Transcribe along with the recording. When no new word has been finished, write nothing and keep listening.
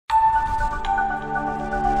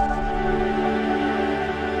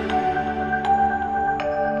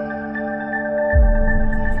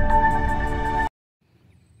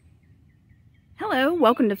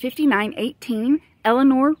welcome to 5918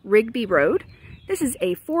 Eleanor Rigby Rd. This is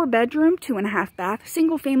a 4-bedroom, 2.5 bath,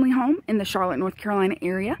 single-family home in the Charlotte, North Carolina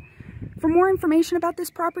area. For more information about this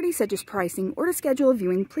property, such as pricing or to schedule a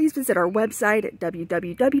viewing, please visit our website at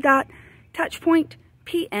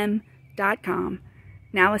www.touchpointpm.com.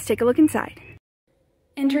 Now let's take a look inside.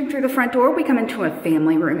 Entering through the front door, we come into a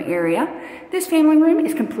family room area. This family room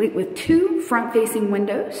is complete with 2 front-facing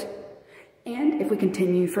windows. And if we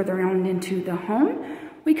continue further on into the home,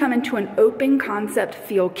 we come into an open concept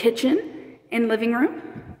feel kitchen and living room.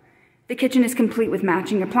 The kitchen is complete with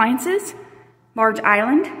matching appliances, large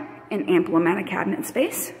island, and ample amount of cabinet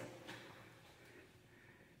space.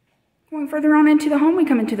 Going further on into the home, we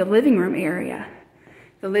come into the living room area.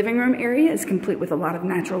 The living room area is complete with a lot of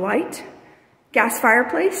natural light, gas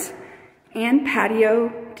fireplace, and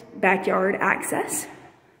patio backyard access.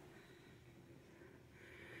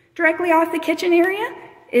 Directly off the kitchen area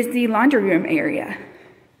is the laundry room area.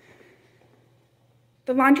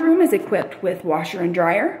 The laundry room is equipped with washer and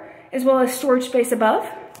dryer, as well as storage space above,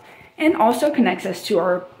 and also connects us to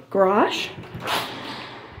our garage.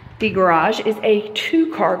 The garage is a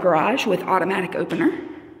 2-car garage with automatic opener.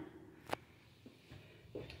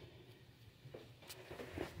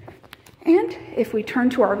 And if we turn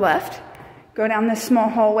to our left, go down this small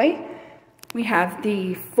hallway, we have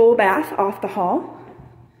the full bath off the hall.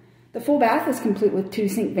 The full bath is complete with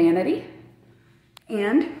 2-sink vanity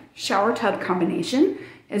and shower tub combination,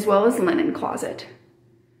 as well as linen closet.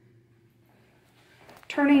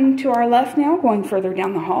 Turning to our left now, going further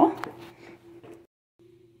down the hall.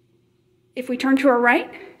 If we turn to our right,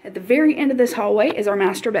 at the very end of this hallway is our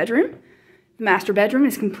master bedroom. The master bedroom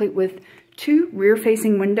is complete with 2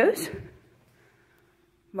 rear-facing windows,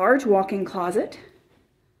 large walk-in closet,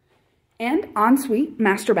 and ensuite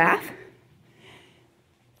master bath.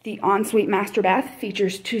 The ensuite master bath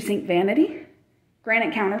features 2-sink vanity,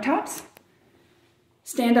 granite countertops,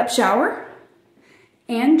 stand-up shower,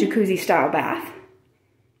 and jacuzzi-style bath.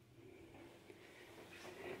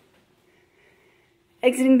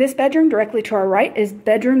 Exiting this bedroom directly to our right is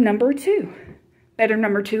bedroom number 2. Bedroom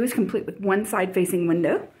number 2 is complete with 1 side-facing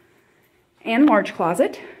window and large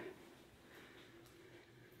closet.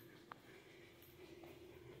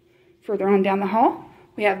 Further on down the hall,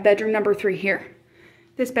 we have bedroom number 3 here.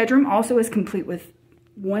 This bedroom also is complete with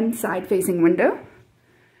 1 side-facing window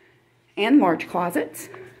and large closets.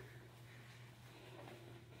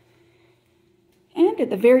 And at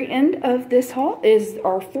the very end of this hall is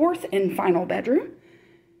our 4th and final bedroom.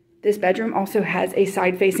 This bedroom also has a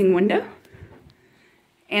side-facing window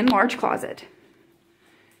and large closet.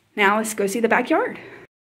 Now let's go see the backyard.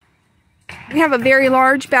 We have a very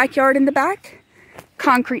large backyard in the back,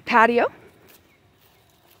 concrete patio.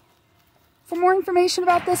 For more information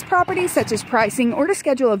about this property, such as pricing or to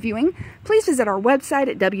schedule a viewing, please visit our website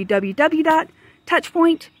at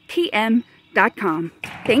www.touchpointpm.com.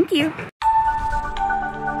 Thank you.